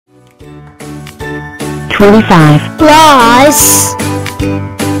25 plus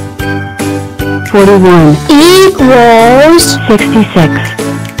 41 equals 66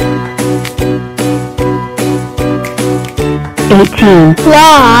 18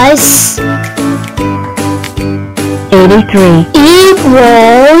 plus 83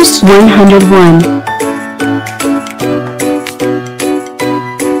 equals 101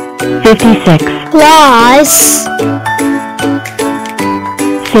 56 plus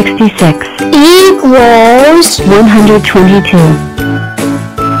 66 equals 122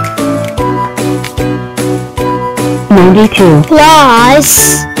 92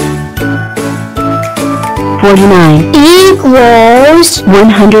 plus 49 equals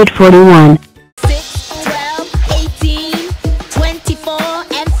 141 6, 12, 18, 24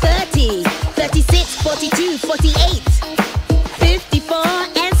 and 30, 36, 42, 48, 54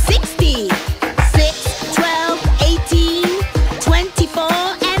 and 60, 6, 12, 18, 24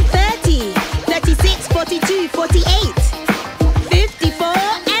 and 30, 36, 42, 48, 54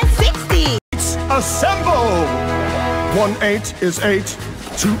 and 60. Assemble! 1 8 is 8,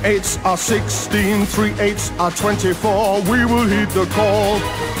 2 8s are 16, 3 8s are 24, we will heed the call.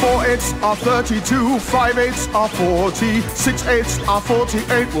 4 8s are 32, 5 8s are 40, 6 8s are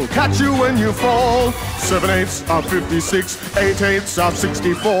 48, we'll catch you when you fall. 7 8s are 56, 8 8s are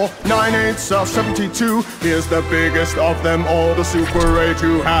 64, 9 8s are 72, here's the biggest of them all, the Super 8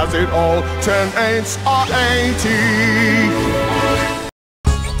 who has it all. 10 8s are 80.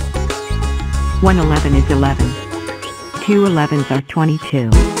 1 11 is 11. 2 11s are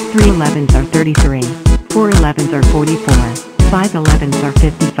 22. 3 11s are 33. 4 11s are 44. 5 11s are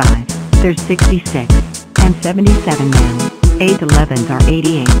 55. There's 66. And 77 now. 8 11s are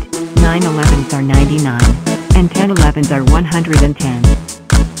 88. 9 11s are 99. And 10 11s are 110.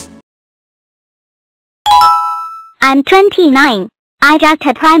 I'm 29. I just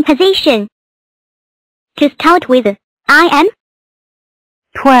had prime position. To start with, I am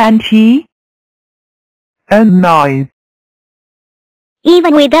 20 and 9.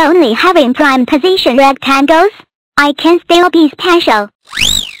 even with only having prime position rectangles, I can still be special.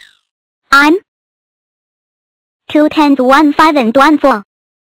 I'm 2 10s, 1 5 and 1 4.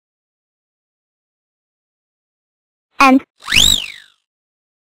 And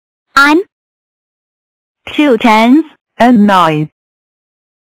I'm 2 10s and 9.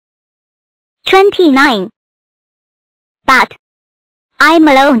 29. But I'm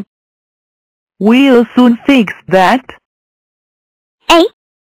alone. We'll soon fix that. Eh?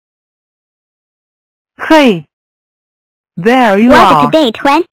 Hey, there you What's are. the date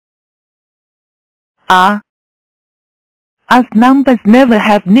when? Us numbers never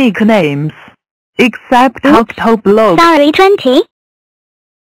have nicknames, except Oops. Octoblock. Sorry, 20.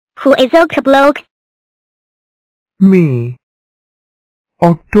 Who is Octoblock? Me.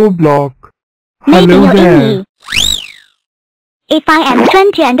 Octoblock. Maybe Hello you're there. in me. If I am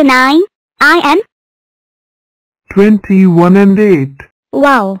 20 and 9, I am 21 and 8.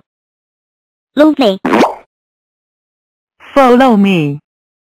 wow. Lovely. Follow me.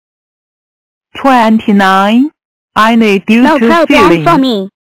 29. I need you No to problem fill in. for me.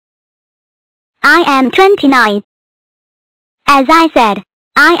 I am 29. As I said,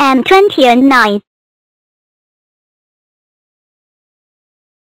 I am 20 and 9.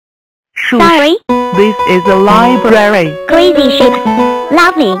 Shush. Sorry, This is a library. crazy shapes.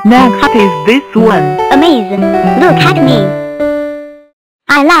 Lovely. Next is this one. Amazing. Look at me.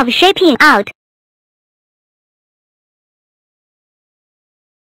 I love shaping out.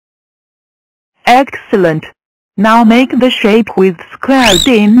 Excellent. Now make the shape with squares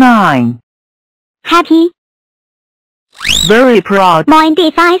in 9. Happy. Very proud. Mind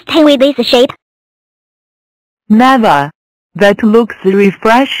if I stay with this shape? Never. That looks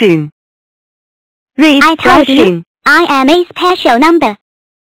refreshing. I told you, Refreshing. I am a special number.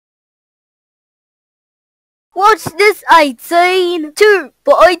 What's this 18? 2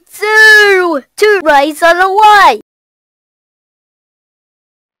 by 2. 2 raised on a y.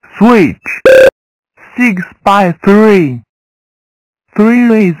 Switch. 6 by 3. 3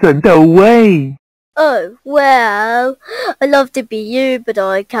 reasons away. Oh, well, I love to be you, but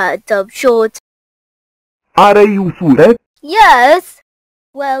I can't jump short. Are you sure? Yes.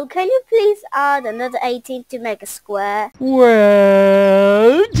 Well, can you please add another 18 to make a square?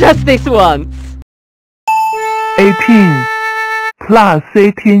 Well, just this once. 18 plus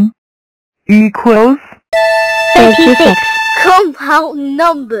 18 equals 36. Compound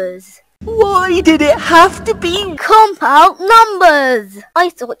numbers. Why did it have to be? Compound numbers. I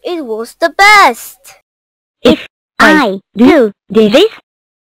thought it was the best. If I do this,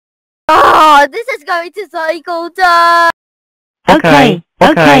 Ah, this is going to take all day. Okay.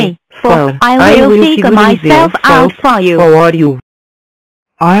 So, I will figure myself out for you. For you.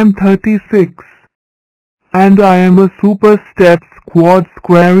 I am 36. And I am a super step squad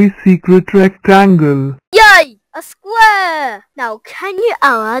squarey secret rectangle. Yay! A square! Now can you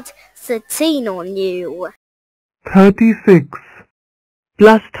add 13 on you? 36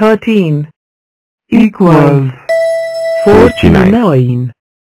 Plus 13 equals 49.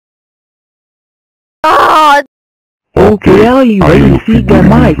 Ah! Okay, I will figure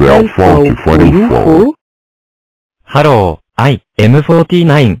myself out for you for. Hello, I am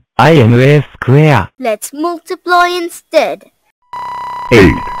 49. I am a square. Let's multiply instead.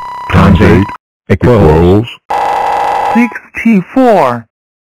 8 times 8 Equals 64.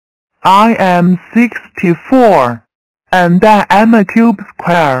 I am 64. And I am a cube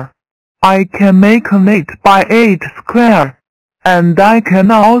square. I can make an 8 by 8 square. And I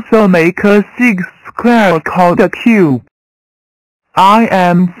can also make a 6 square called a cube. I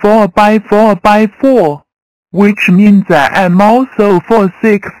am 4 by 4 by 4, which means I am also 4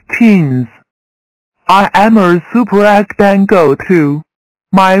 16ths. I am a super rectangle too.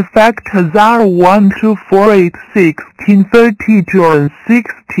 My factors are 1, 2, 4, 8, 16, 32, and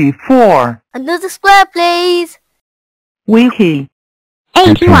 64. Another square, please. Wiki.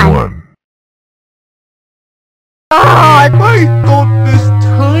 81. Ah! I thought this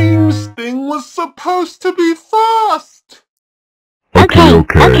times thing was supposed to be fast.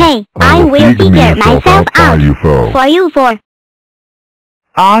 Okay. I will figure myself out for you for.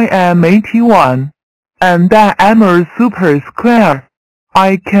 I am 81. And I am a super square.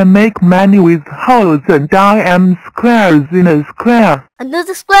 I can make many with holes and I am squares in a square.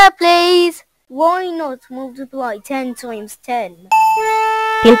 Another square, please. Why not multiply 10 times 10?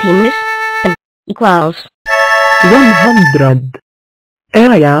 10 equals 100.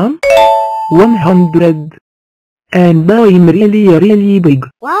 I am 100. And I'm really big.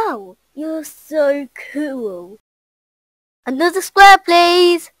 Wow, you're so cool. Another square,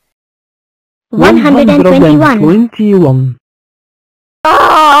 please. 121.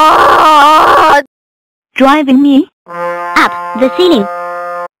 Ah! Driving me up the ceiling.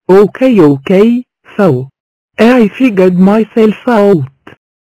 Okay. So, I figured myself out.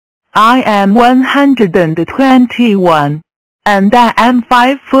 I am 121. And I am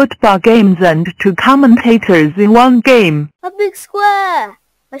 5 football games and 2 commentators in one game. A big square.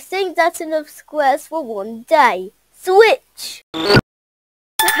 I think that's enough squares for one day. Switch.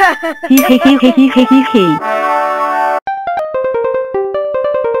 He.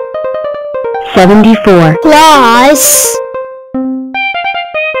 74 Plus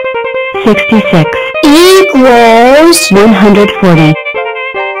 66 equals 140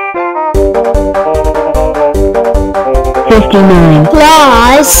 59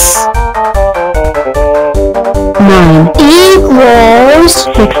 plus 9 equals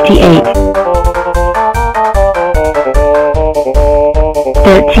 68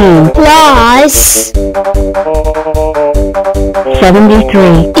 13 plus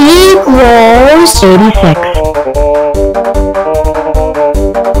 73 equals 86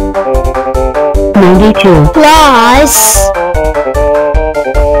 92 plus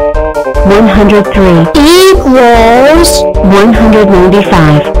 103 equals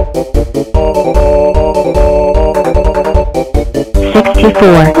 195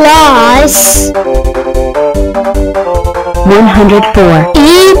 64 plus 104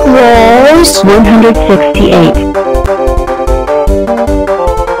 equals 168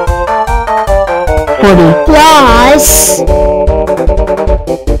 40 plus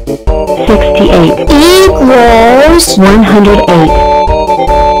 68 equals 108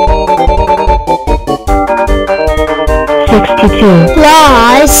 62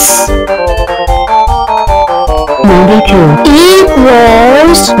 plus 92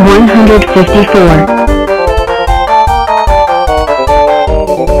 equals 154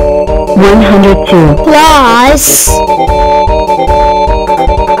 102 plus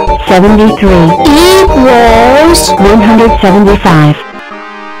 73 equals 175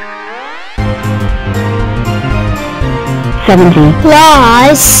 70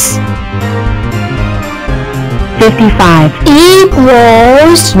 plus 55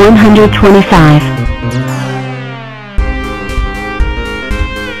 equals 125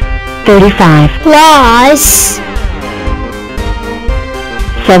 35 plus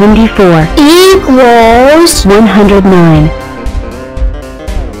 74 equals 109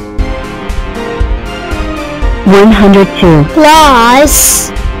 102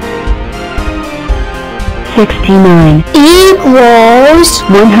 plus 69 equals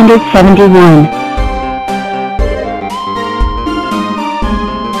 171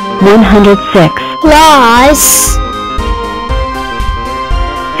 106 plus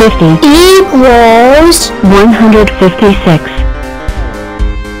 50 equals 156.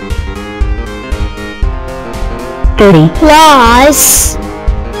 30 plus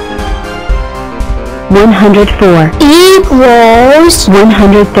 104 equals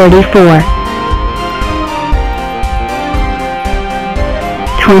 134.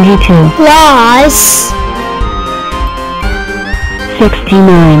 22 plus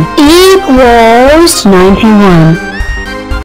 69 equals 91.